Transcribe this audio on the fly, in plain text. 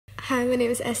Hi, my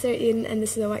name is Esther, and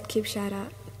this is a What Keep Shout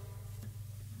Out.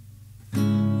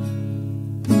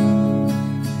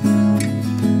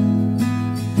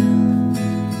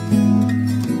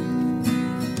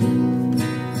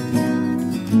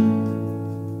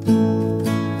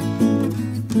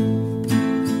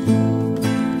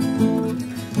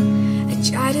 I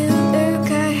try to look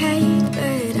ahead,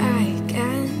 but I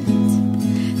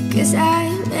can't, 'cause I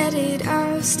let it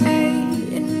all stay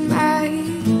in my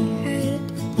head.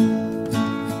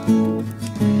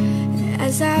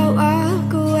 As I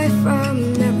walk away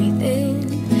from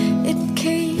everything, it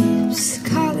keeps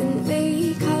calling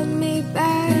me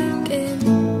back in.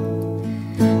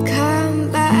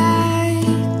 Come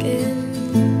back in.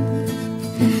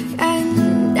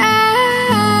 And I'm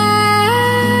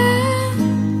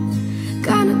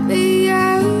gonna be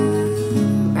alright.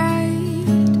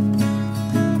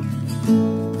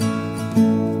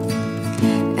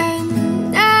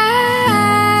 And I'm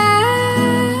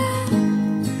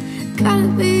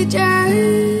gonna be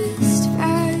just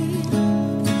fine.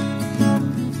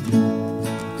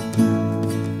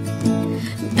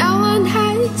 No one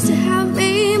has to help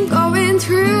me, I'm going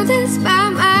through this by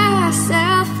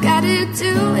myself. Gotta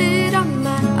do it on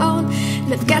my own,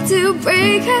 and I've got to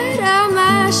break out of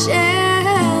my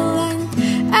shell. And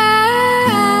I'm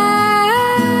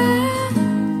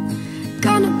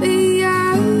gonna be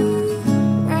alright.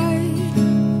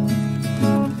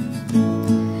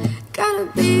 Gonna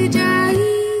be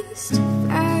just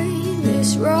fine. This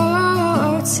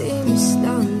road seems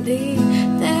lonely,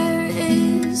 there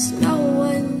is no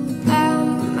one by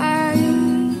my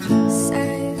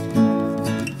side.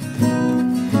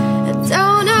 I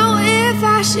don't know if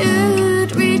I should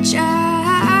reach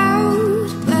out,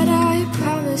 but I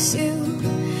promise you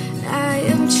I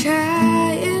am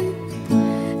trying.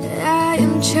 I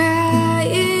am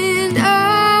trying.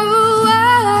 Oh,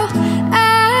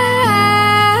 I'm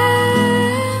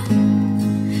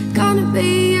gonna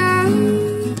be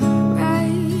alright.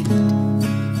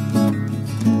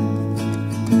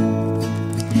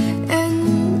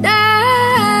 And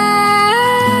I'm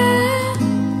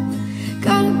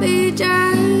gonna be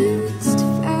just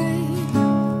fine.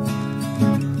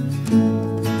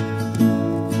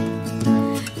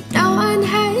 No one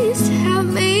has to help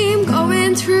me, I'm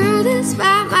going through this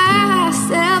by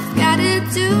myself. Gotta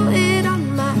do it on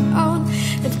my own,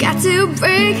 I've got to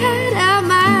break out of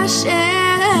my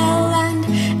shell. And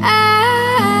I'm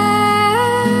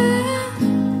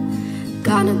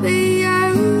gonna be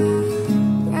alright.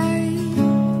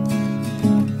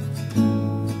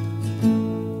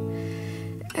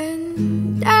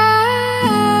 And I'm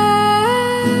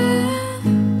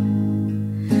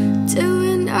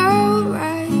doing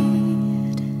alright.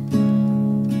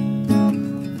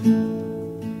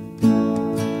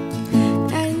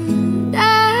 And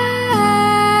I'm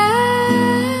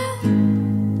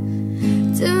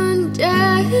doing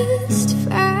just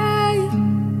fine.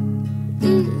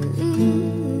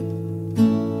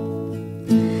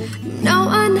 No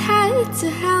one had to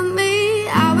help me,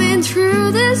 I went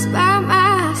through this by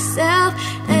myself,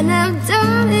 and I've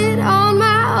done it on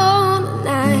my own, and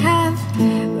I have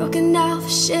broken off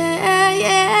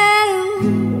share.